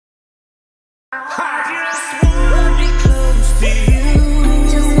I just wanna be close to you.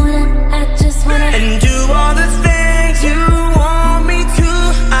 I just wanna and do all the things you want me to.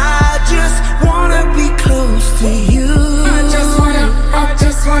 I just wanna be close to you. I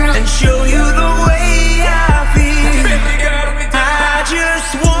just wanna and show you the way I feel. I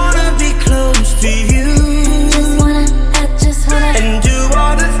just wanna be close to you. I just wanna and do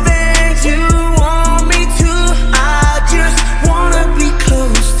all the things you want me to. I just wanna be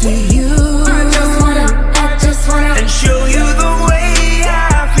close to you. And show you the way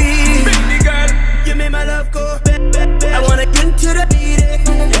I feel. Baby girl, you make my love go. I wanna get into the beat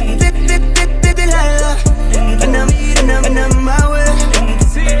and I'm my way.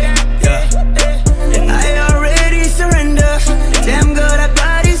 Yeah. I already surrender. Damn good, I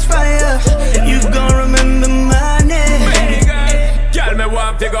got this fire. You gon' remember my name. Baby girl, me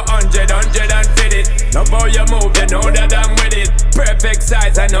want to go 100 and fit it. Love how you move, you know that I'm with it. Perfect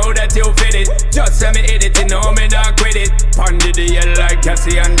size, I know that you fit it. Just let me hit it, you know me not quit it. Pondy the hell like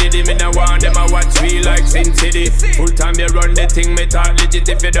Cassie and Diddy. Me no want them, I watch me like Sin City. Full time you run the thing, me talk legit.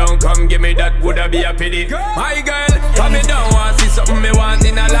 If you don't come, give me that, woulda be a pity. My girl, come me down, want see something me want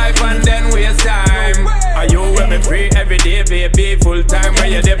in a life and then waste time. Are you with me free every day, baby? Full time where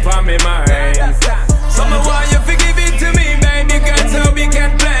you dip on me mind. So me want you to give it to me, baby girl, so we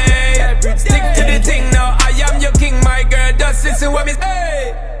can play. Stick to the thing now, I am your king, my girl. Just listen what me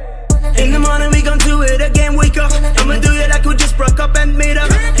say. In the morning we gon' do it again, wake up. I'ma do it like we just broke up and made up.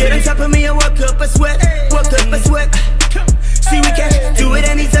 Get on top of me and work up a sweat, work up a sweat. See we can do it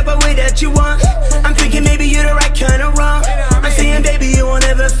any type of way that you want. I'm thinking maybe you're the right kind of wrong. I'm saying baby you won't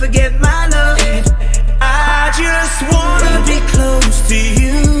ever forget my